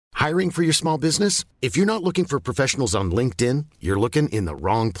Hiring for your small business? If you're not looking for professionals on LinkedIn, you're looking in the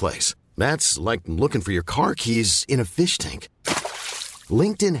wrong place. That's like looking for your car keys in a fish tank.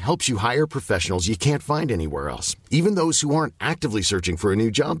 LinkedIn helps you hire professionals you can't find anywhere else, even those who aren't actively searching for a new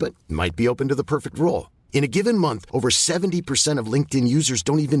job but might be open to the perfect role. In a given month, over 70% of LinkedIn users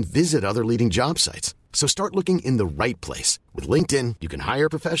don't even visit other leading job sites. So start looking in the right place. With LinkedIn, you can hire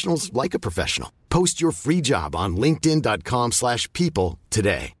professionals like a professional. Post your free job on linkedin.com/people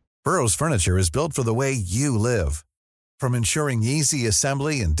today. Burrow's furniture is built for the way you live. From ensuring easy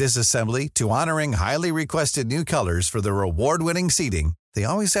assembly and disassembly to honoring highly requested new colors for their award-winning seating, they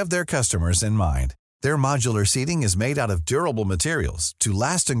always have their customers in mind. Their modular seating is made out of durable materials to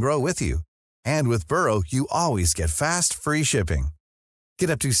last and grow with you. And with Burrow, you always get fast, free shipping.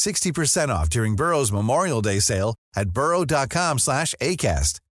 Get up to 60% off during Burrow's Memorial Day sale at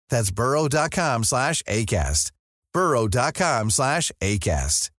burrow.com/ACAST. That's burrow.com/ACAST.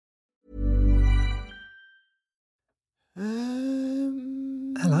 burrow.com/ACAST.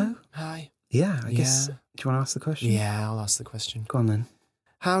 Hello? Hi. Yeah, I guess. Do you want to ask the question? Yeah, I'll ask the question. Go on then.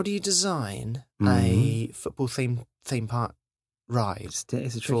 How do you design a football theme park ride? It's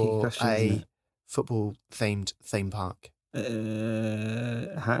a tricky for question, a isn't football themed theme park? Like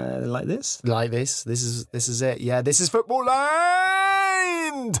this? Like this? This is it. Yeah, this is Football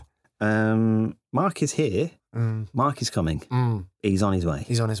Land. Mark is here. Mark is coming. He's on his way.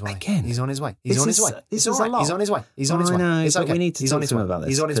 He's on his way. Again. He's on his way. He's on his way. This It's is all a right. lot. He's on his way. He's on his way. I know, It's but okay. we need to He's talk on his to him way. about this.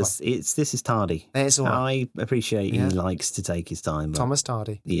 He's on his way. 'cause this is tardy. It's all right. I appreciate Yeah. he likes to take his time. But Thomas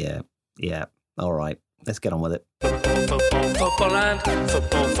Tardy. Yeah. All right. Let's get on with it. Football land,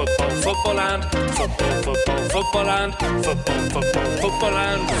 football land,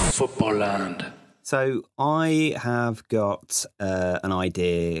 football land. So I have got an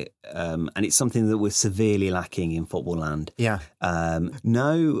idea, and it's something that we're severely lacking in Football Land. Yeah.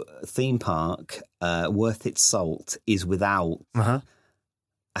 No theme park worth its salt is without a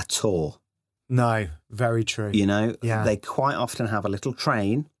tour. No, very true. You know, Yeah. they quite often have a little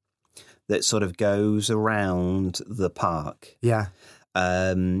train that sort of goes around the park. Yeah.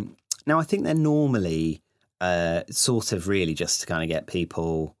 Now, I think they're normally sort of really just to kind of get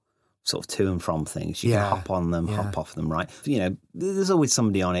people sort of to and from things. You Yeah. can hop on them, hop off them, right? You know, there's always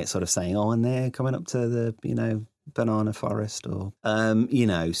somebody on it sort of saying, oh, and they're coming up to the, banana forest or,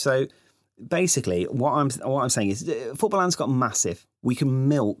 so basically what I'm saying is Football Land's got massive. We can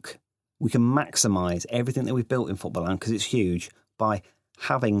maximise everything that we've built in Football Land because it's huge by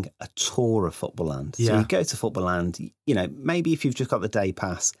having a tour of Football Land. So you go to Football Land, maybe if you've just got the day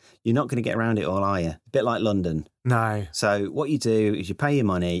pass, you're not going to get around it all, are you? A bit like London. No. So what you do is you pay your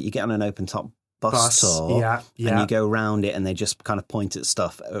money, you get on an open top bus tour, and you go around it and they just kind of point at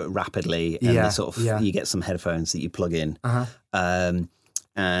stuff rapidly and they sort of, you get some headphones that you plug in. And,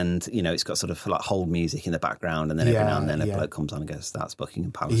 it's got sort of like hold music in the background and then every now and then a bloke comes on and goes, that's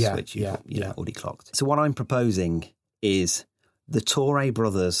Buckingham Palace, which you've already clocked. So what I'm proposing is the Torre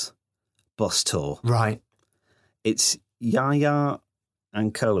Brothers bus tour. Right. It's Yaya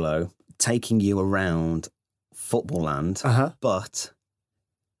and Kolo taking you around Football Land, but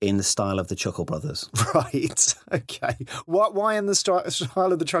in the style of the Chuckle Brothers. Right. Okay. Why in the style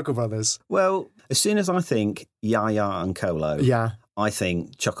of the Chuckle Brothers? Well, as soon as I think Yaya and Kolo, I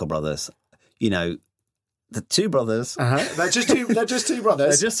think Chuckle Brothers. The two brothers. They're just two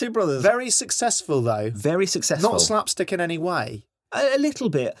brothers. They're just two brothers. Very successful, though. Very successful. Not slapstick in any way. A little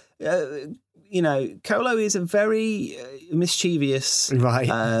bit. Kolo is a very mischievous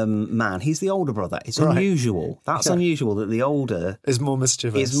man. He's the older brother. It's unusual. That's unusual that the older is more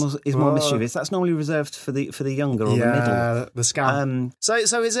mischievous. Is more mischievous. That's normally reserved for the younger or the middle. The scam. So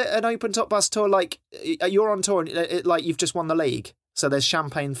is it an open top bus tour? Like you're on tour, like you've just won the league. So there's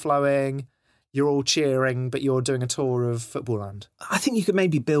champagne flowing. You're all cheering, but you're doing a tour of Football Land. I think you could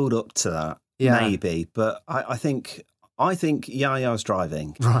maybe build up to that, maybe. But I think Yaya's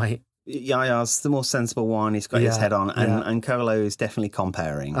driving. Right. Yaya's the more sensible one. He's got his head on, and Kolo is definitely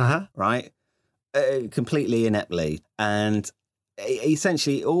comparing, right? Completely ineptly. And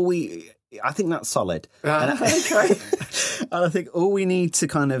essentially, I think that's solid. Okay. And I think all we need to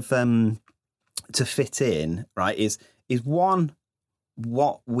kind of to fit in, right, is one,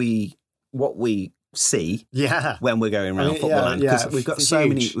 what we see when we're going around Football Land, because we've got so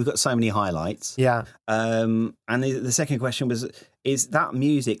many highlights. And the second question is that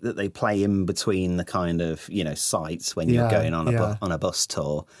music that they play in between the kind of sites when you're going on a bus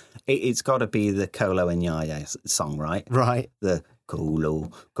tour. It's got to be the Kolo and Yaya song, right? The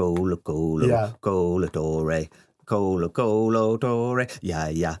Kolo Kolo Kolo Kolo Dore Kolo Kolo Dore,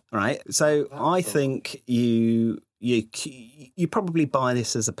 right? So I think you you probably buy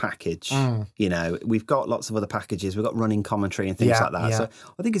this as a package. You know, we've got lots of other packages. We've got running commentary and things like that. Yeah. So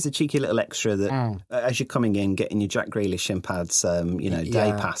I think it's a cheeky little extra that as you're coming in, getting your Jack Grealish shin pads,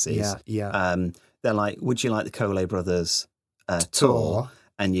 day passes. They're like, would you like the Colo Brothers tour?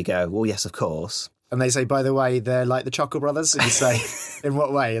 And you go, well, yes, of course. And they say, by the way, they're like the Chuckle Brothers. And you say, in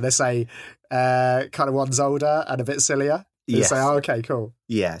what way? And they say, kind of one's older and a bit sillier. And you say, oh, okay, cool.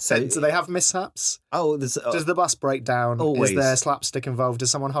 Yeah. So do they have mishaps? Oh, does the bus break down? Always. Is there slapstick involved?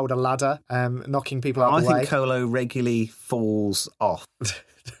 Does someone hold a ladder, knocking people out of the way? I think Colo regularly falls off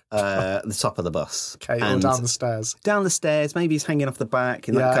the top of the bus. Okay, or down the stairs. Down the stairs. Maybe he's hanging off the back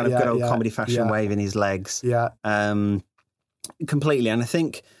in that kind of good old comedy fashion, waving his legs. Yeah. Completely. And I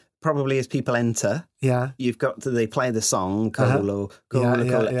think probably as people enter, you've got they play the song, Colo,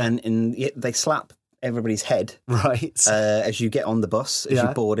 and they slap everybody's head as you get on the bus, as you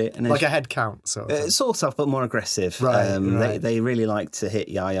board it. And like a head count, sort of. Sort of, but more aggressive. Right. They really like to hit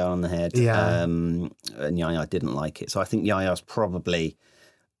Yaya on the head. Yeah. And Yaya didn't like it. So I think Yaya's probably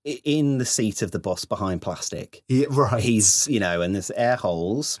in the seat of the bus behind plastic. Yeah, right. He's, and there's air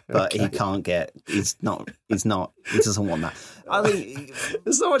holes, but he can't get, he doesn't want that. I think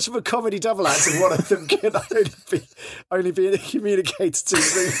there's not much of a comedy double act if one of them can only be communicated to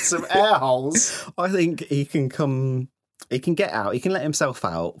through some air holes. I think he can get out, he can let himself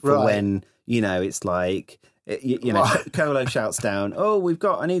out for when, it's like, Colo shouts down, "Oh,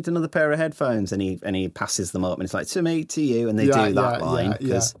 I need another pair of headphones," and he passes them up, and it's like, "To me, to you," and they do that line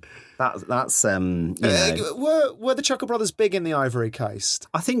because that's Were the Chuckle Brothers big in the Ivory Coast?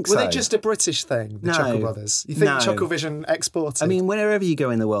 I think so. Were they just a British thing? The Chuckle Brothers. You think Chucklevision exported? I mean, wherever you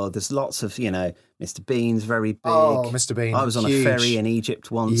go in the world, there's lots of Mr. Bean's very big. Oh, Mr. Bean! I was on a ferry in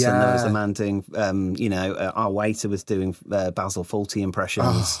Egypt once, and there was a man doing. Our waiter was doing Basil Fawlty impressions.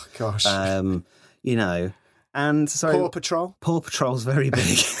 Oh gosh. And so Paw Patrol. Paw Patrol's very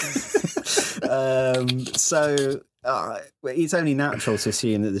big. So it's only natural to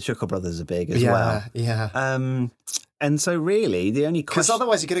assume that the Chuckle Brothers are big as well. Yeah. And so really the only because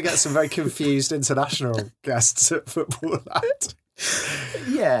otherwise you're going to get some very confused international guests at Football Land.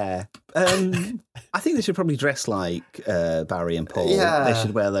 Yeah. I think they should probably dress like Barry and Paul. Yeah. They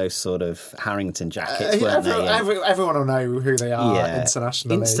should wear those sort of Harrington jackets, weren't they? Everyone will know who they are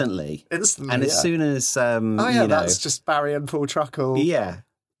internationally. Instantly. And as soon as... that's just Barry and Paul Truckle. Yeah.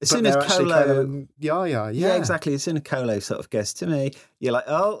 As soon as Colo... Yeah, exactly. As soon as Colo sort of goes to me, you're like,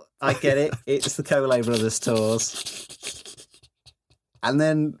 oh, I get it. It's the Colo Brothers tours. And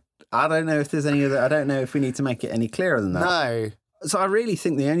then... I don't know if there's any other... I don't know if we need to make it any clearer than that. No. So I really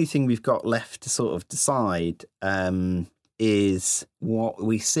think the only thing we've got left to sort of decide is what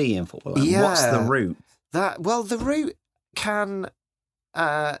we see in football. Yeah. What's the route? The route can...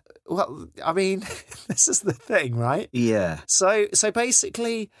 I mean, this is the thing, right? Yeah. So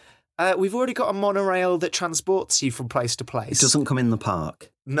basically, we've already got a monorail that transports you from place to place. It doesn't come in the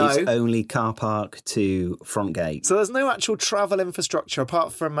park. No. It's only car park to front gate. So there's no actual travel infrastructure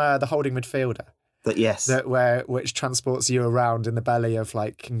apart from the holding midfielder. But yes. Which transports you around in the belly of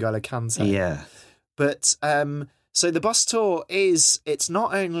like N'Golo Kante. Yeah. But so the bus tour it's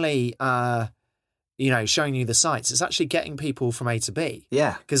not only showing you the sights, it's actually getting people from A to B.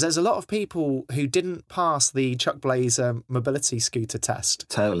 Yeah. Because there's a lot of people who didn't pass the Chuck Blazer mobility scooter test.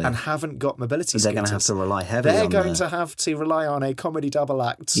 Totally. And haven't got mobility scooters. They're going to have to rely heavily on They're going to have to rely on a comedy double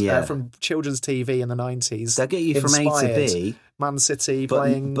act from children's TV in the 90s. They'll get you from A to B. Man City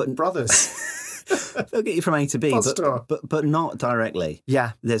playing Brothers. They'll get you from A to B, but not directly.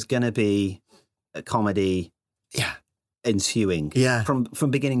 Yeah. There's going to be a comedy ensuing from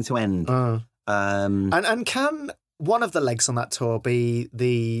beginning to end. And can one of the legs on that tour be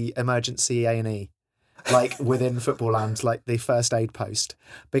the emergency A&E, like within Football Land, like the first aid post?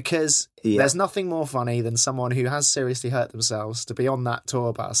 Because there's nothing more funny than someone who has seriously hurt themselves to be on that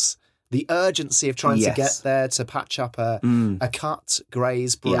tour bus. The urgency of trying to get there to patch up a cut,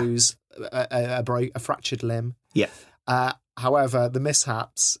 graze, bruise, a fractured limb. Yeah. However, the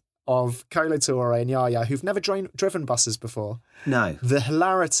mishaps of Kolo Touré and Yaya, who've never driven buses before. No. The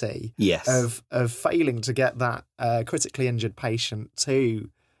hilarity of failing to get that critically injured patient to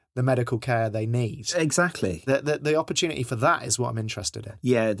the medical care they need. Exactly. The opportunity for that is what I'm interested in.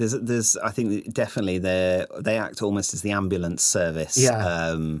 Yeah, there's I think definitely they act almost as the ambulance service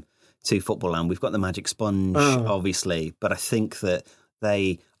to Football Land. We've got the Magic Sponge, obviously, but I think that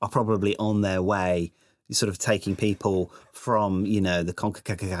they are probably on their way, sort of taking people from, the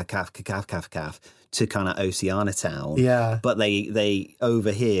CONCACAF to kind of Oceania Town. Yeah. But they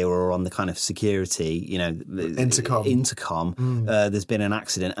over here or on the kind of security, intercom. There's been an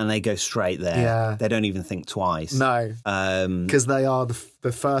accident and they go straight there. Yeah. They don't even think twice. No. Because they are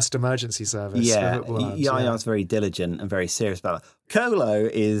the first emergency service. Yeah. Yaya's very diligent and very serious about it. Kolo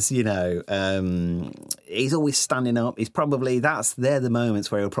is, he's always standing up. They're the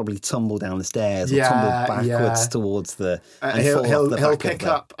moments where he'll probably tumble down the stairs or tumble backwards towards the. And he'll pick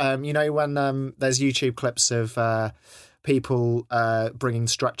up. When there's YouTube clips of people bringing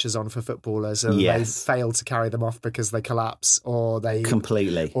stretchers on for footballers and they fail to carry them off because they collapse or they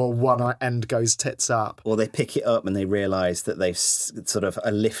completely, or one end goes tits up, or they pick it up and they realise that they've sort of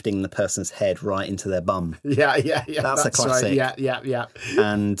are lifting the person's head right into their bum. Yeah. That's a classic. Right. Yeah.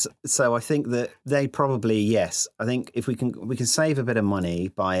 And so I think that they probably I think if we can save a bit of money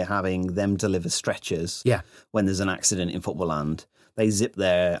by having them deliver stretchers. Yeah. When there's an accident in Football Land. They zip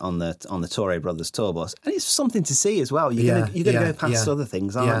there on the Toure Brothers tour bus, and it's something to see as well. You're gonna go past other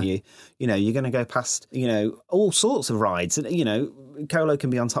things, aren't you? You're going to go past all sorts of rides, and Kolo can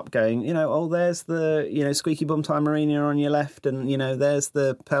be on top going, there's the Squeaky Bum Time Marina on your left, and there's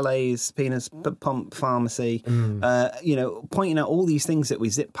the Pele's Penis Pump Pharmacy, pointing out all these things that we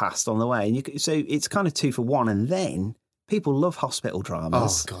zip past on the way, and so it's kind of 2 for 1, and then people love hospital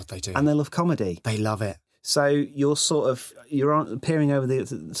dramas. Oh God, they do, and they love comedy. They love it. So you're peering over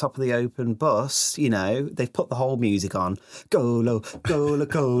the top of the open bus, they've put the whole music on, Kolo,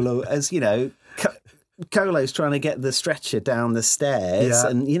 as, Kolo's trying to get the stretcher down the stairs,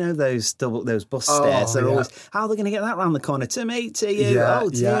 and those bus stairs. They're always, how are they going to get that round the corner? To me, to you. Oh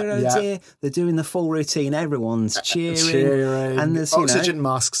dear. They're doing the full routine. Everyone's cheering, and there's oxygen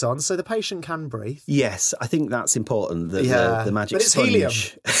masks on, so the patient can breathe. Yes, I think that's important. The magic but it's sponge. Helium.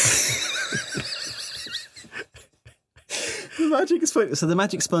 So the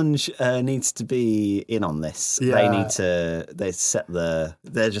magic sponge needs to be in on this. Yeah. They're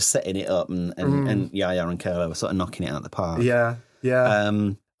just setting it up, and Yaya and Kolo are sort of knocking it out of the park. Yeah.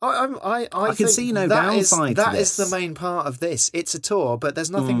 I can see no downside to this. That is the main part of this. It's a tour, but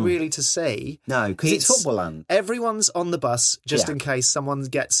there's nothing really to see. No, because it's Football Land. Everyone's on the bus just in case someone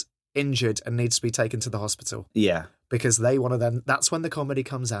gets injured and needs to be taken to the hospital. Yeah. Because they want to then... That's when the comedy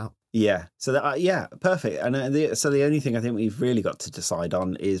comes out. Yeah. So, perfect. And so the only thing I think we've really got to decide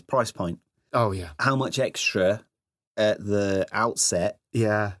on is price point. Oh, yeah. How much extra at the outset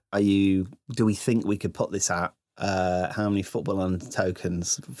do we think we could put this at? How many Football Land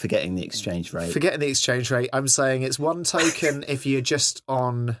tokens, forgetting the exchange rate? Forgetting the exchange rate, I'm saying it's 1 token if you're just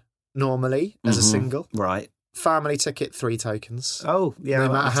on normally as a single. Right. Family ticket, 3 tokens. Oh, yeah.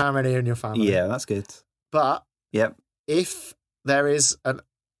 No matter how many are in your family. Yeah, that's good. But yep. If there is a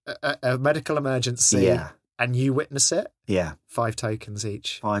medical emergency and you witness it, 5 tokens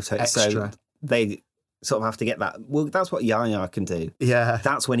each. 5 tokens. Extra. So they sort of have to get that. Well, that's what Yaya can do. Yeah.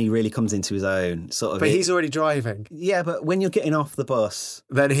 That's when he really comes into his own. But he's already driving. Yeah, but when you're getting off the bus...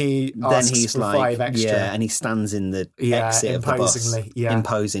 Then he's for like 5 extra. Yeah, and he stands in the exit of the bus.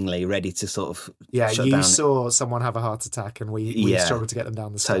 Imposingly, ready to sort of shut down. You saw someone have a heart attack and we struggled to get them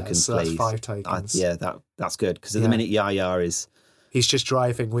down the stairs. Tokens, so that's please. 5 tokens. That's good, because at the minute Yaya is... He's just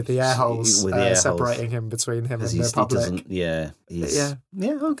driving with the air holes separating him between him and the public. Yeah,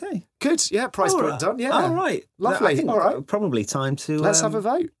 okay. Good, price point done, All right. Lovely, I think probably time to... Let's have a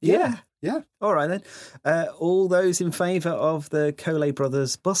vote. Yeah. All right, then. All those in favour of the Kolo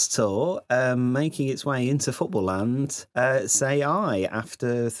Brothers bus tour making its way into Football Land, say aye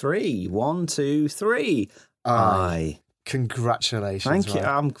after 3. 1, 2, 3. Aye. Congratulations. Thank you.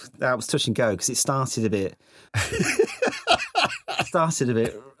 That was touch and go because it started a bit...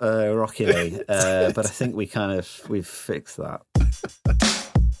 rockily, but I think we've fixed that.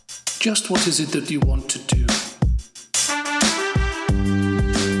 Just what is it that you want to do?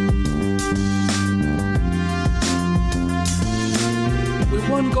 We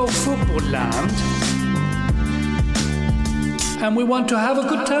want to go Football Land, and we want to have a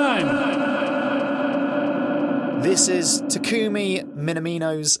good time. This is Takumi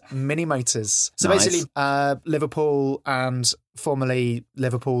Minamino's Mini Motors. So nice. basically, Liverpool and formerly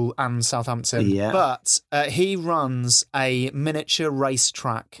Liverpool and Southampton. Yeah. But he runs a miniature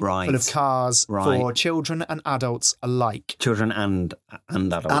racetrack full of cars for children and adults alike. Children and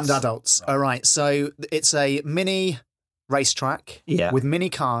adults. And adults. All right. So it's a mini racetrack with mini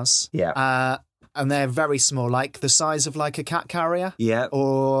cars. Yeah. And they're very small, like the size of like a cat carrier. Yeah.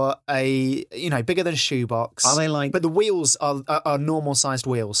 Or bigger than a shoebox. Are they like... But the wheels are normal sized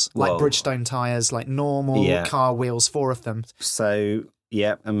wheels. Whoa. Like Bridgestone tyres, like normal car wheels, 4 of them. So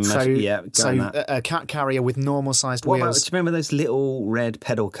A cat carrier with normal sized wheels. Do you remember those little red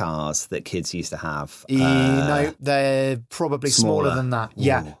pedal cars that kids used to have? No, they're probably smaller than that. Ooh.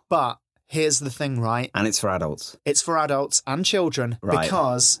 Yeah, but here's the thing, right? And it's for adults. It's for adults and children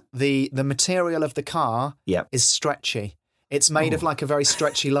because the material of the car is stretchy. It's made of like a very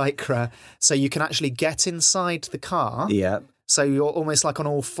stretchy lycra, so you can actually get inside the car. Yeah. So you're almost like on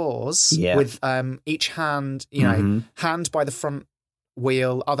all fours with each hand, hand by the front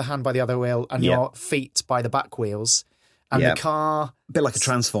wheel, other hand by the other wheel, and your feet by the back wheels. And the car, a bit like a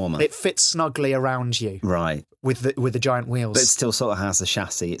transformer. It fits snugly around you, right? With the giant wheels, but it still sort of has a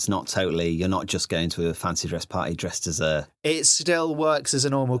chassis. It's not totally. You're not just going to a fancy dress party dressed as a. It still works as a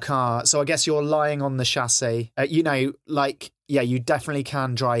normal car. So I guess you're lying on the chassis. You definitely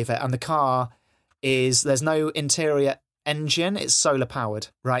can drive it, and the car there's no interior engine. It's solar powered,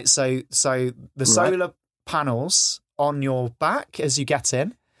 right? So the solar panels on your back as you get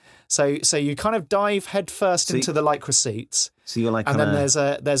in. So you kind of dive headfirst into the lycra seats. So you're like, and then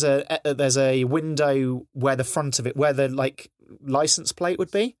there's a window where the front of it, where the like license plate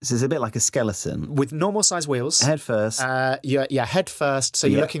would be. So it's a bit like a skeleton with normal size wheels. Head first. Head first. So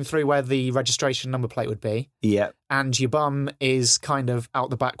you're looking through where the registration number plate would be. Yeah. And your bum is kind of out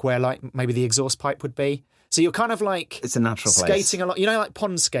the back where like maybe the exhaust pipe would be. So you're kind of like... It's a natural skating place. a lot. You know, like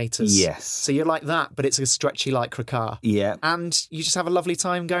pond skaters? Yes. So you're like that, but it's a stretchy lycra car. Yeah. And you just have a lovely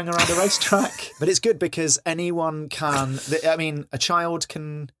time going around a racetrack. But it's good because anyone can... I mean, a child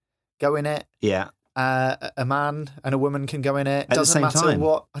can go in it. Yeah. A man and a woman can go in it. At Doesn't the same matter time.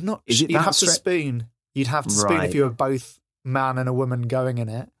 what... You'd have to spoon. You'd have to spoon if you were both man and a woman going in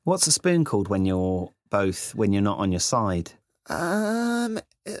it. What's a spoon called when you're not on your side?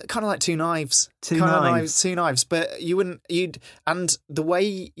 Kind of like two knives. Two knives. But and the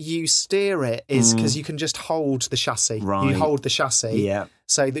way you steer it is because you can just hold the chassis. Right. You hold the chassis. Yeah.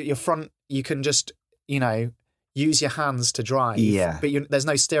 So that your front, you can just, use your hands to drive. Yeah. But there's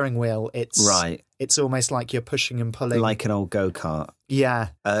no steering wheel. It's right. It's almost like you're pushing and pulling. Like an old go-kart. Yeah.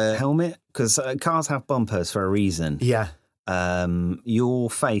 Helmet? Because cars have bumpers for a reason. Yeah. Your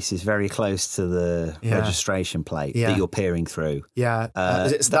face is very close to the registration plate that you're peering through. Yeah,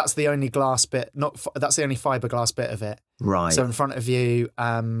 that's the only glass bit. That's the only fiberglass bit of it. Right. So in front of you.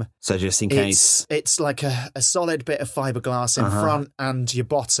 So just in case, it's like a solid bit of fiberglass in front, and your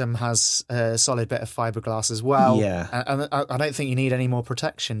bottom has a solid bit of fiberglass as well. Yeah. And I don't think you need any more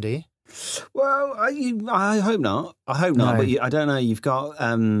protection, do you? Well, I hope not. I hope not. No. But I don't know. You've got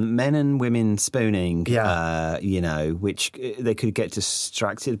men and women spooning, which they could get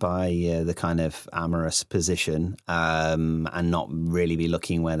distracted by the kind of amorous position and not really be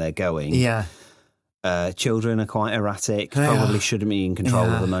looking where they're going. Yeah. Children are quite erratic. Probably shouldn't be in control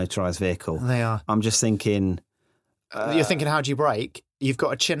of a motorised vehicle. They are. I'm just thinking... You're thinking, how do you brake? You've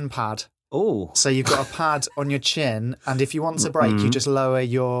got a chin pad. Oh, so you've got a pad on your chin, and if you want to brake, you just lower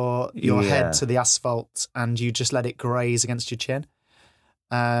your head to the asphalt, and you just let it graze against your chin.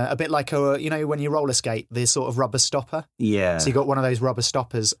 A bit like when you roller skate, the sort of rubber stopper. Yeah. So you got one of those rubber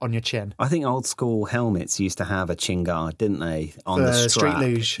stoppers on your chin. I think old school helmets used to have a chin guard, didn't they? On the strap. Street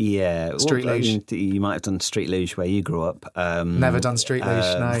luge. Yeah. Street luge. You might have done street luge where you grew up. Never done street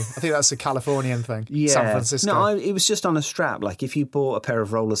luge, no. I think that's a Californian thing. Yeah. San Francisco. No, it was just on a strap. Like if you bought a pair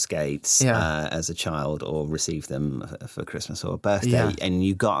of roller skates as a child or received them for Christmas or a birthday, and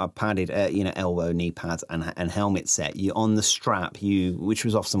you got a padded, elbow, knee pads and helmet set, you on the strap, which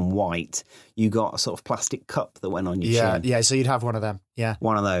was often white, you got a sort of plastic cup that went on your chin. Yeah, so you'd have one of them. Yeah.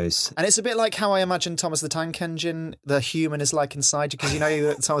 One of those. And it's a bit like how I imagine Thomas the Tank Engine, the human is like inside you, because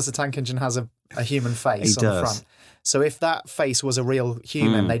that Thomas the Tank Engine has a human face on the front. So if that face was a real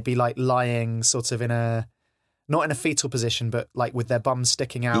human, they'd be like lying sort of not in a fetal position, but like with their bums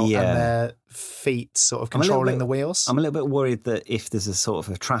sticking out and their feet sort of controlling the wheels. I'm a little bit worried that if there's a sort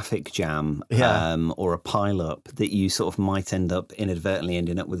of a traffic jam or a pile-up, that you sort of might end up inadvertently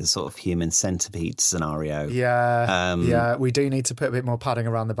ending up with a sort of human centipede scenario. Yeah, we do need to put a bit more padding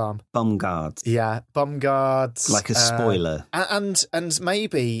around the bum. Bum guards. Yeah, bum guards. Like a spoiler. And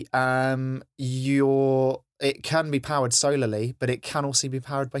maybe it can be powered solarly, but it can also be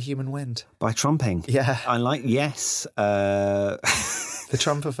powered by human wind. By trumping. Yeah. Yes. The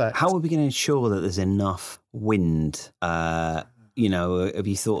trump effect. How are we going to ensure that there's enough wind? Have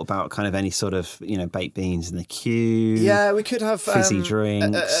you thought about kind of any sort of, baked beans in the queue? Yeah, we could have fizzy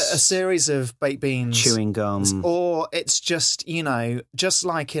drinks. A series of baked beans. Chewing gum. Or it's just, just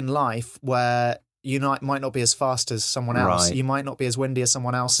like in life where might not be as fast as someone else. Right. You might not be as windy as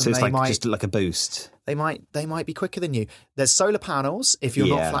someone else. So And it's they like might just like a boost. They might be quicker than you. There's solar panels if you're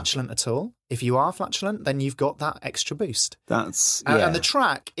not flatulent at all. If you are flatulent, then you've got that extra boost. That's And the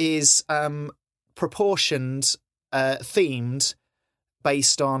track is proportioned, themed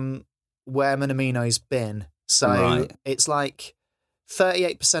based on where Minamino's been. So it's like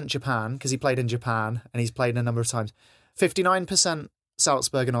 38% Japan, because he played in Japan and he's played a number of times. 59%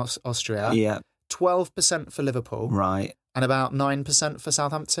 Salzburg and Austria. Yeah. 12% for Liverpool. Right. And about 9% for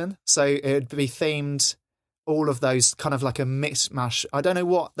Southampton. So it would be themed, all of those, kind of like a mix-mash. I don't know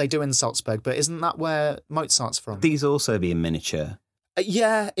what they do in Salzburg, but isn't that where Mozart's from? These also be in miniature.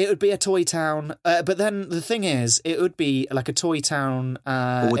 Yeah, it would be a toy town. But then the thing is, it would be like a toy town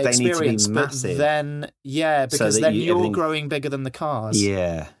or would experience. They need to be massive? But then, because so then you're growing bigger than the cars.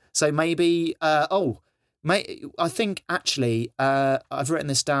 Yeah. So maybe, I think actually, I've written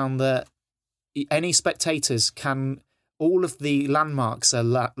this down that any spectators can... All of the landmarks are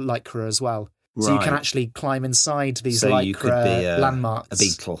Lycra as well. So you can actually climb inside these Lycra you could be landmarks. A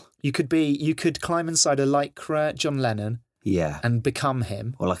beetle. You could climb inside a Lycra John Lennon. Yeah. And become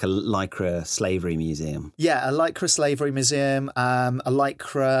him. Or like a Lycra slavery museum. Yeah, a Lycra slavery museum. A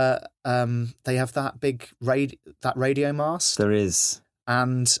Lycra, they have that big radio mast. There is.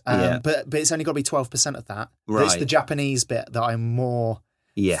 And but it's only got to be 12% of that. Right. It's the Japanese bit that I'm more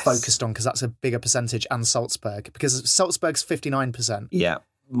focused on, because that's a bigger percentage, and Salzburg, because Salzburg's 59%. Yeah.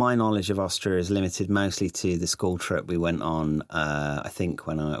 My knowledge of Austria is limited mostly to the school trip we went on, I think,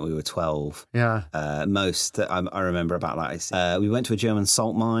 when we were 12. Yeah. Most that I remember about that is we went to a German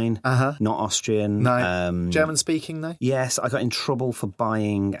salt mine, not Austrian. No. German speaking, though? Yes. I got in trouble for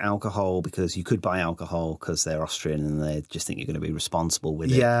buying alcohol, because you could buy alcohol because they're Austrian and they just think you're going to be responsible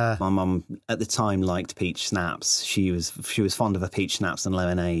with it. Yeah. My mum at the time liked peach schnapps. She was fond of a peach schnapps and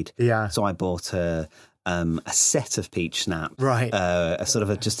lemonade. Yeah. So I bought her... a set of peach schnapps, right?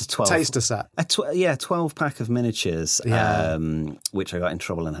 Just a 12 taster set, 12 pack of miniatures, which I got in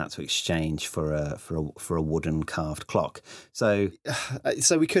trouble and had to exchange for a wooden carved clock. So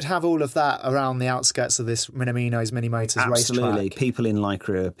we could have all of that around the outskirts of this Minamino's Mini Motors racetrack. Absolutely, people in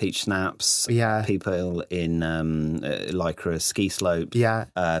Lycra peach schnapps, people in Lycra ski slopes,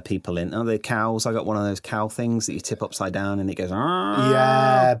 people in the cows. I got one of those cow things that you tip upside down and it goes.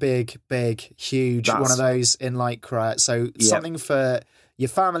 Big, huge. One of those in Lycra. So something for your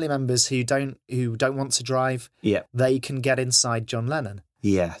family members who don't want to drive. Yeah, they can get inside John Lennon.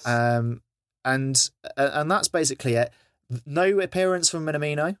 Yes. And that's basically it. No appearance from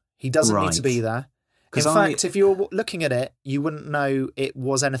Minamino. He doesn't need to be there. In fact, if you're looking at it, you wouldn't know it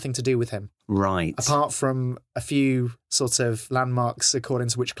was anything to do with him. Right. Apart from a few sort of landmarks according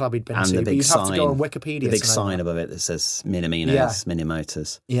to which club he'd been to. But you'd have to go on Wikipedia. The big sign above it that says Minamino's Mini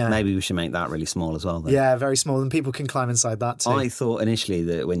Motors. Yeah. Maybe we should make that really small as well then. Yeah, very small, and people can climb inside that too. I thought initially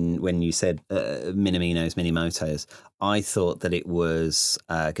that when you said Minamino's Mini Motors, I thought that it was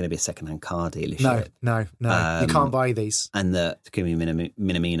going to be a second-hand car dealership. No. You can't buy these. And that Takumi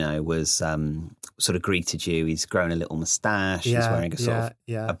Minamino was sort of greeted you. He's grown a little moustache. He's wearing a sort of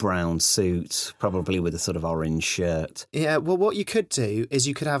a brown suit, probably with a sort of orange shirt. Yeah, well, what you could do is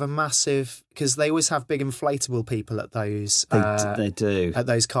you could have a massive... Because they always have big inflatable people at those... They do. At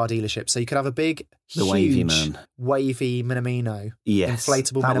those car dealerships. So you could have a big, the huge, wavy man. Wavy Minamino. Yes.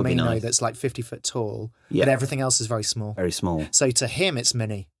 Inflatable that Minamino nice. That's like 50 foot tall. Yeah. But everything else is very small. Very small. So to him, it's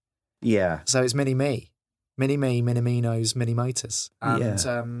mini. Yeah. So it's mini-me. Mini-me, Minamino's Mini Motors. And,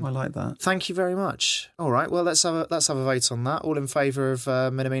 I like that. Thank you very much. All right, well, let's have a vote on that. All in favour of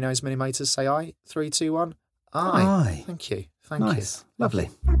Minamino's Mini Motors, say aye. 3, 2, 1. Aye. Thank you. Nice. You. Lovely.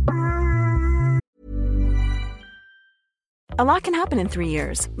 A lot can happen in 3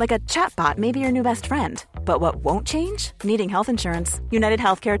 years, like a chatbot may be your new best friend. But what won't change? Needing health insurance. United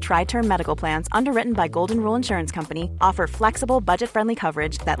Healthcare Tri-Term Medical Plans, underwritten by Golden Rule Insurance Company, offer flexible, budget-friendly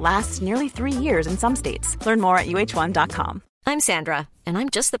coverage that lasts nearly 3 years in some states. Learn more at uh1.com. I'm Sandra, and I'm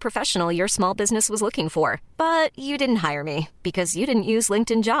just the professional your small business was looking for. But you didn't hire me, because you didn't use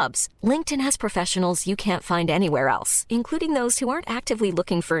LinkedIn Jobs. LinkedIn has professionals you can't find anywhere else, including those who aren't actively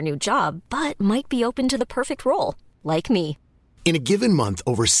looking for a new job, but might be open to the perfect role, like me. In a given month,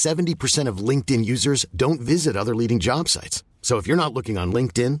 over 70% of LinkedIn users don't visit other leading job sites. So if you're not looking on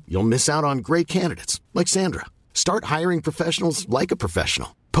LinkedIn, you'll miss out on great candidates like Sandra. Start hiring professionals like a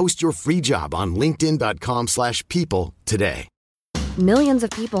professional. Post your free job on linkedin.com/people today. Millions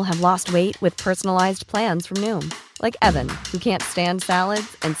of people have lost weight with personalized plans from Noom. Like Evan, who can't stand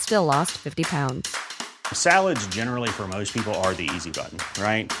salads and still lost 50 pounds. Salads generally for most people are the easy button,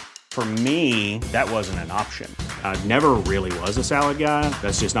 right? For me, that wasn't an option. I never really was a salad guy.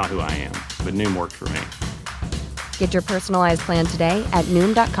 That's just not who I am. But Noom worked for me. Get your personalized plan today at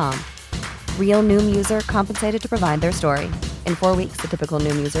Noom.com. Real Noom user compensated to provide their story. In 4 weeks, the typical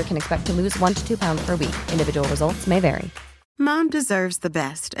Noom user can expect to lose 1 to 2 pounds per week. Individual results may vary. Mom deserves the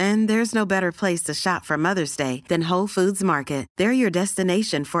best, and there's no better place to shop for Mother's Day than Whole Foods Market. They're your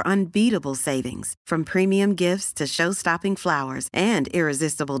destination for unbeatable savings, from premium gifts to show-stopping flowers and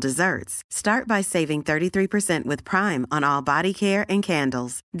irresistible desserts. Start by saving 33% with Prime on all body care and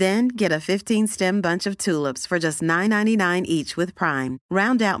candles. Then get a 15-stem bunch of tulips for just $9.99 each with Prime.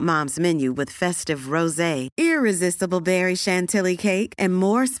 Round out Mom's menu with festive rosé, irresistible berry chantilly cake, and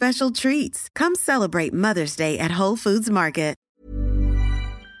more special treats. Come celebrate Mother's Day at Whole Foods Market.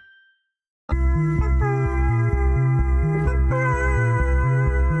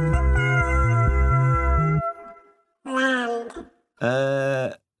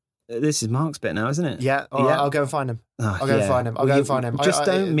 This is Mark's bit now, isn't it? Yeah, all right, I'll go and find him. I'll go and find him. I'll go and find him. Just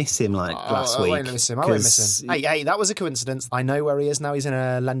don't miss him like last week. I won't miss him. Hey, that was a coincidence. I know where he is now. He's in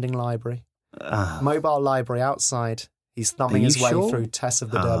a lending library. Mobile library outside. He's thumbing his way through Tess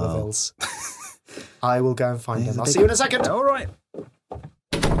of the D'Urbervilles. I will go and find him. I'll see you in a second. All right.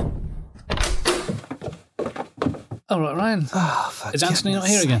 All right, Ryan. Is Anthony not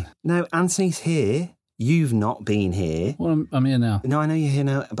here again? No, Anthony's here. You've not been here. Well, I'm here now. No, I know you're here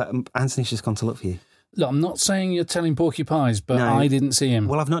now, but Anthony's just gone to look for you. Look, I'm not saying you're telling Porky Pies, but I didn't see him.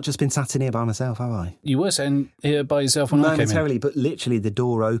 Well, I've not just been sat in here by myself, have I? You were sitting here by yourself when I came in. Momentarily, but literally the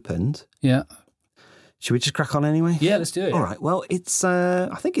door opened. Yeah. Should we just crack on anyway? Yeah, let's do it. All right. Well, it's.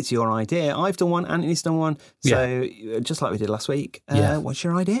 I think it's your idea. I've done one. Anthony's done one. So just like we did last week. What's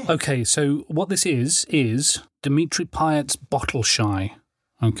your idea? Okay. So what this is Dimitri Payet's Bottle Shy.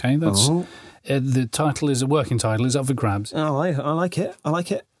 Okay, that's the title is a working title. Is up for grabs. Oh, I like it. I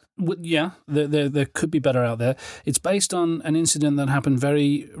like it. Yeah, there could be better out there. It's based on an incident that happened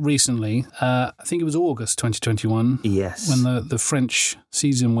very recently. I think it was August 2021. Yes, when the French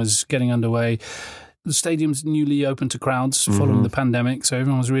season was getting underway. The stadium's newly open to crowds following the pandemic, so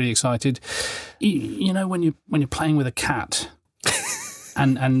everyone was really excited. You know, when you're playing with a cat,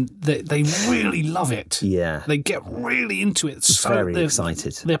 and they really love it. Yeah, they get really into it. So very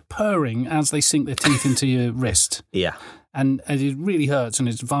excited. They're purring as they sink their teeth into your wrist. Yeah. And it really hurts and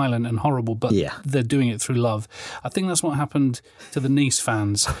it's violent and horrible, but they're doing it through love. I think that's what happened to the Nice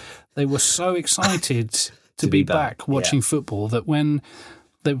fans. They were so excited to be back watching football that when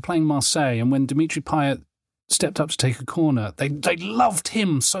they were playing Marseille and when Dimitri Payet stepped up to take a corner, they loved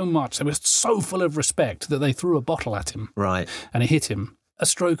him so much. They were so full of respect that they threw a bottle at him. Right. And it hit him. A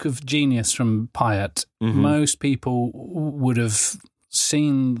stroke of genius from Payet. Most people would have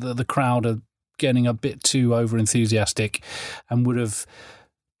seen the crowd getting a bit too over-enthusiastic and would have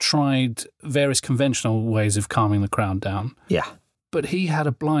tried various conventional ways of calming the crowd down. Yeah. But he had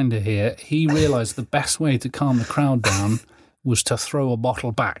a blinder here. He realised the best way to calm the crowd down was to throw a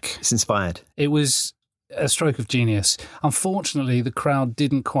bottle back. It's inspired. It was a stroke of genius. Unfortunately, the crowd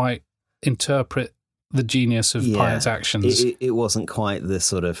didn't quite interpret the genius of Payet's actions. It wasn't quite the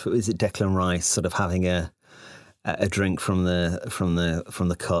sort of, is it Declan Rice sort of having a drink from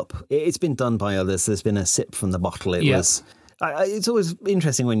the cup. It's been done by others. There's been a sip from the bottle. It's always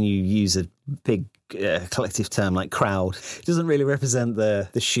interesting when you use a big collective term like crowd. It doesn't really represent the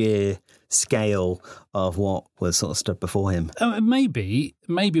sheer scale of what was sort of stood before him. Maybe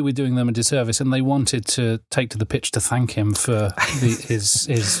we're doing them a disservice, and they wanted to take to the pitch to thank him for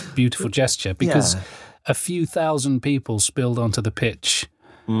his beautiful gesture, because a few thousand people spilled onto the pitch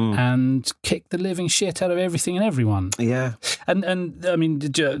and kicked the living shit out of everything and everyone. Yeah. And I mean,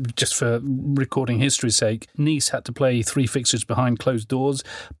 just for recording history's sake, Nice had to play 3 fixtures behind closed doors.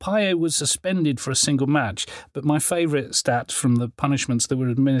 Payet was suspended for a single match, but my favourite stat from the punishments that were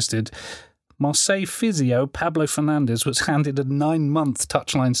administered, Marseille physio Pablo Fernandes was handed a 9-month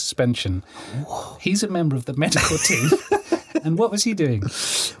touchline suspension. Whoa. He's a member of the medical team. And what was he doing?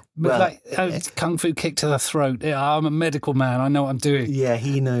 Well, kung fu kick to the throat. Yeah, I'm a medical man. I know what I'm doing. Yeah,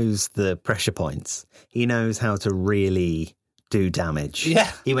 he knows the pressure points. He knows how to really do damage.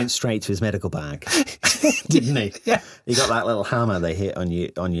 Yeah. He went straight to his medical bag, didn't he? Yeah. He got that little hammer they hit on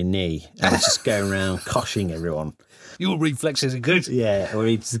your knee and was just going around coshing everyone. Your reflexes are good. Yeah, or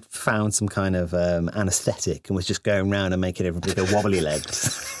he just found some kind of anaesthetic and was just going around and making everybody go wobbly legged.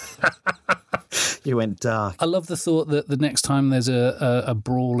 You went dark. I love the thought that the next time there's a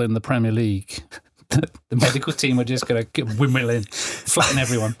brawl in the Premier League, the medical team are just going to windmill in, flatten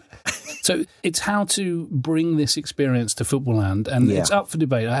everyone. So it's how to bring this experience to Football Land, and it's up for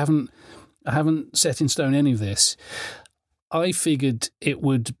debate. I haven't set in stone any of this. I figured it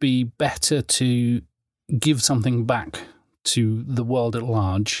would be better to give something back to the world at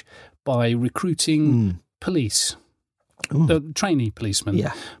large by recruiting police. Trainee policemen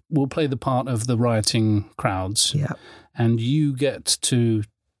will play the part of the rioting crowds. Yeah. And you get to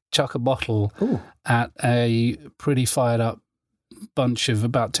chuck a bottle at a pretty fired up bunch of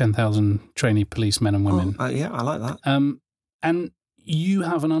about 10,000 trainee policemen and women. Yeah, I like that. And you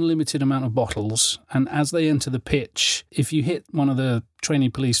have an unlimited amount of bottles, and as they enter the pitch, if you hit one of the trainee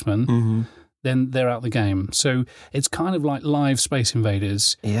policemen, then they're out the game. So it's kind of like live Space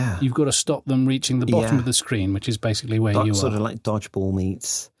Invaders. Yeah. You've got to stop them reaching the bottom of the screen, which is basically where you are. Sort of like Dodgeball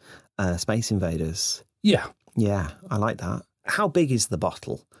meets Space Invaders. Yeah. Yeah, I like that. How big is the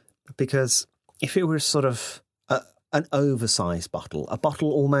bottle? Because if it were sort of an oversized bottle, a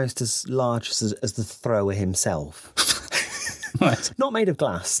bottle almost as large as the thrower himself. Right. Not made of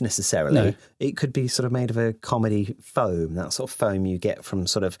glass necessarily. No. It could be sort of made of a comedy foam, that sort of foam you get from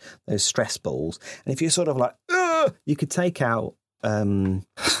sort of those stress balls. And if you're sort of like, you could take out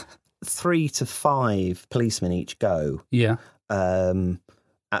 3 to 5 policemen each go. Yeah. And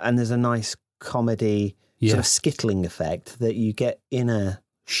there's a nice comedy sort of skittling effect that you get in a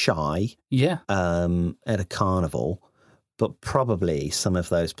shy at a carnival. But probably some of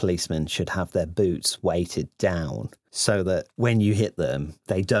those policemen should have their boots weighted down so that when you hit them,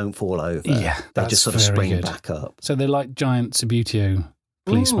 they don't fall over. Yeah, they just sort of spring back up. So they're like giant Subbuteo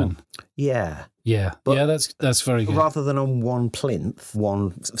policemen. Yeah. Yeah. But that's very good. Rather than on one plinth,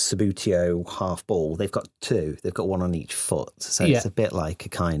 one Subbuteo half ball, they've got 2. They've got one on each foot. So it's a bit like a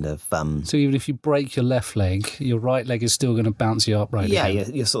kind of... So even if you break your left leg, your right leg is still going to bounce you up, right? Yeah,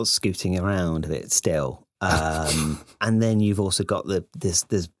 you're sort of scooting around a bit still. And then you've also got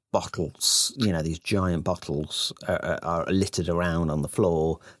there's bottles, these giant bottles are littered around on the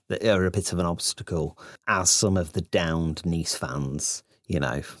floor that are a bit of an obstacle, as some of the downed Nice fans,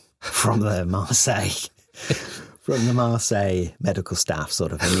 from the Marseille medical staff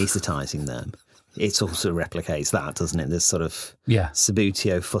sort of anaesthetising them. It also replicates that, doesn't it? There's sort of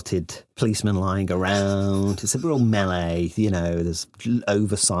Subbuteo-footed policemen lying around. It's a real melee, there's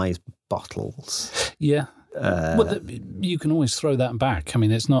oversized bottles. Yeah. You can always throw that back. I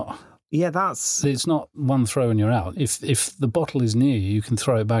mean, it's not... Yeah, it's not one throw and you're out. If the bottle is near you can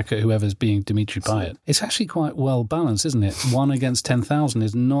throw it back at whoever's being Dimitri Payet. It's actually quite well balanced, isn't it? 1 against 10,000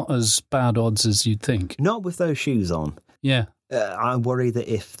 is not as bad odds as you'd think. Not with those shoes on. Yeah. I worry that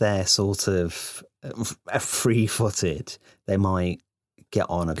if they're sort of free-footed, they might get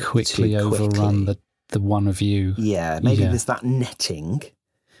on a bit quickly too quickly. Overrun the one of you. Yeah, maybe there's that netting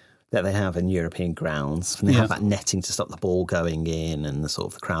that they have in European grounds. And they have that netting to stop the ball going in and the sort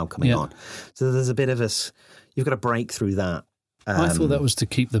of the crowd coming on. So there's a bit of you've got to break through that. I thought that was to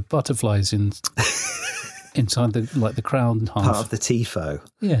keep the butterflies inside the crowd half. Part of the tifo.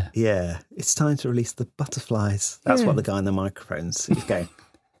 Yeah. Yeah. It's time to release the butterflies. That's what the guy in the microphone's going,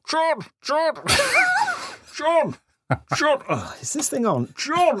 John! Oh, is this thing on?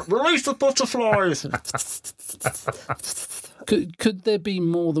 John, release the butterflies! Could there be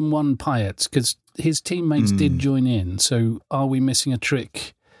more than one Payet? Because his teammates did join in. So are we missing a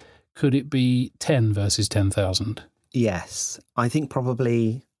trick? Could it be 10 versus 10,000? Yes. I think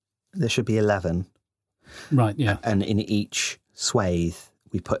probably there should be 11. Right, yeah. And in each swathe,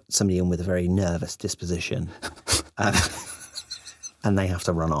 we put somebody in with a very nervous disposition. And they have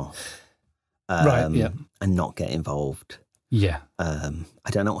to run off. Right, yeah. And not get involved. Yeah. I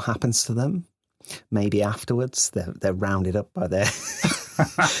don't know what happens to them. Maybe afterwards they're rounded up by their...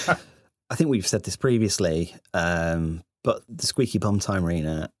 I think we've said this previously, but the Squeaky Bum Time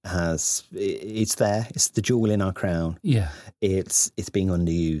Arena it's there. It's the jewel in our crown. Yeah. It's being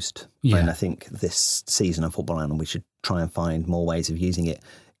underused. Yeah. And I think this season of Football Island we should try and find more ways of using it.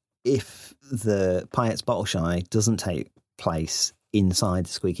 If the Payet's Bottle Shy doesn't take place inside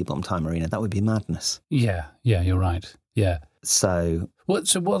the Squeaky Bum Time Arena, that would be madness. Yeah, you're right. Yeah. So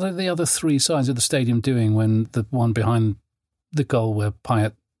what are the other 3 sides of the stadium doing when the one behind the goal where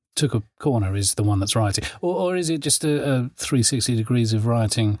Payet took a corner is the one that's rioting? Or is it just a 360 degrees of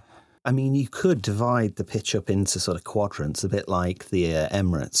rioting? I mean, you could divide the pitch up into sort of quadrants, a bit like the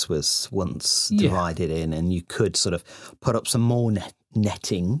Emirates was once divided in, and you could sort of put up some more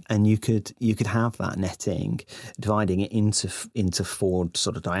netting, and you could have that netting dividing it into 4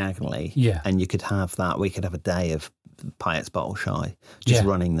 sort of diagonally, and you could have that. We could have a day of Payet's Bottle Shy, just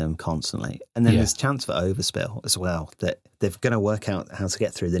running them constantly, and then there's a chance for overspill as well. That they're going to work out how to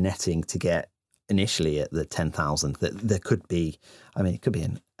get through the netting to get initially at the 10,000. That there could be, I mean, it could be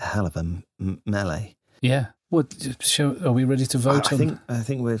a hell of a melee. Yeah. Are we ready to vote? I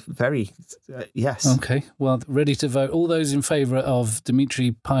think we're very yes. Okay, well, ready to vote. All those in favour of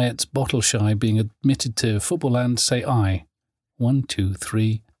Dimitri Payet's bottle shy being admitted to Footballland, say aye. 1, 2,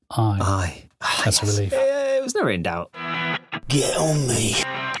 3, aye. Aye. That's a relief. It was never in doubt. Get on me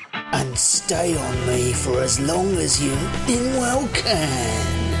and stay on me for as long as you in well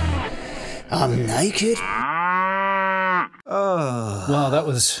can. I'm naked. Oh. Well, that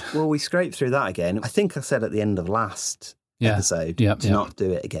was... Well, we scraped through that again. I think I said at the end of last episode to not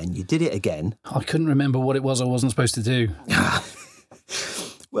do it again. You did it again. I couldn't remember what it was I wasn't supposed to do.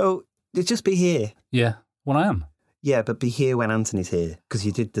 Well, just be here. Yeah, well, I am. Yeah, but be here when Anthony's here, because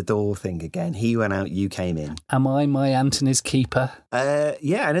you did the door thing again. He went out, you came in. Am I my Anthony's keeper?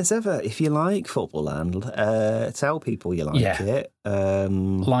 Yeah, and as ever, if you like Footballland, tell people you like it.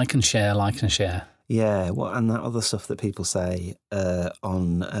 Like and share. Yeah, and that other stuff that people say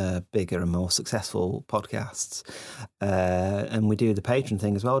on bigger and more successful podcasts. And we do the patron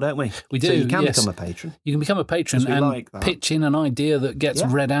thing as well, don't we? We do, So you can yes. become a patron. You can become a patron and pitch in an idea that gets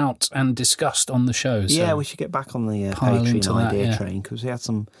read out and discussed on the show. So yeah, we should get back on the Patreon idea train, because we had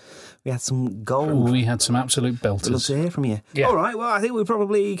some gold. We had some absolute belters. We'd love to hear from you. Yeah. All right, well, I think we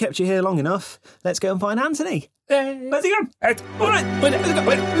probably kept you here long enough. Let's go and find Anthony. Where's he gone? All right, where's he gone?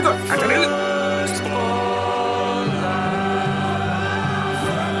 Anthony.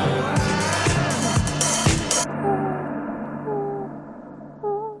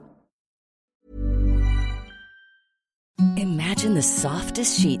 Imagine the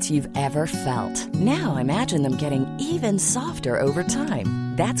softest sheets you've ever felt. Now imagine them getting even softer over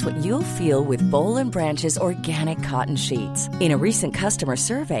time. That's what you'll feel with Boll & Branch's organic cotton sheets. In a recent customer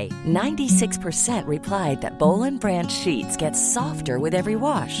survey, 96% replied that Boll & Branch sheets get softer with every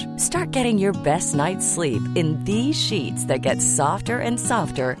wash. Start getting your best night's sleep in these sheets that get softer and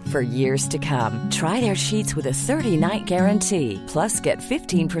softer for years to come. Try their sheets with a 30-night guarantee. Plus, get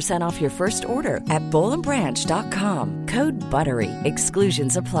 15% off your first order at BollandBranch.com. Code BUTTERY.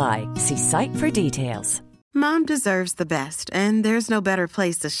 Exclusions apply. See site for details. Mom deserves the best, and there's no better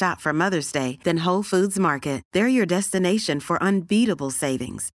place to shop for Mother's Day than Whole Foods Market. They're your destination for unbeatable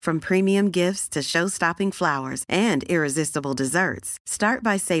savings, from premium gifts to show-stopping flowers and irresistible desserts. Start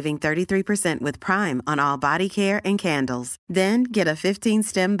by saving 33% with Prime on all body care and candles. Then get a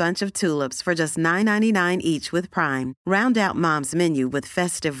 15-stem bunch of tulips for just $9.99 each with Prime. Round out Mom's menu with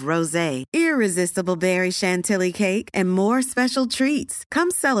festive rosé, irresistible berry chantilly cake, and more special treats.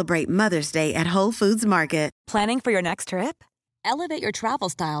 Come celebrate Mother's Day at Whole Foods Market. Planning for your next trip? Elevate your travel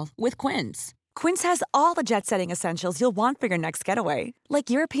style with Quince. Quince has all the jet-setting essentials you'll want for your next getaway, like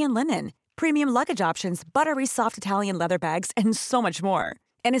European linen, premium luggage options, buttery soft Italian leather bags, and so much more.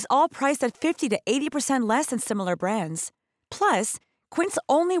 And is all priced at 50 to 80% less than similar brands. Plus, Quince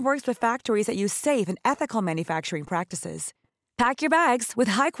only works with factories that use safe and ethical manufacturing practices. Pack your bags with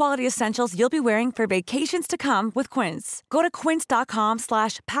high-quality essentials you'll be wearing for vacations to come with Quince. Go to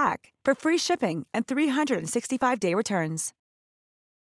quince.com/pack for free shipping and 365-day returns.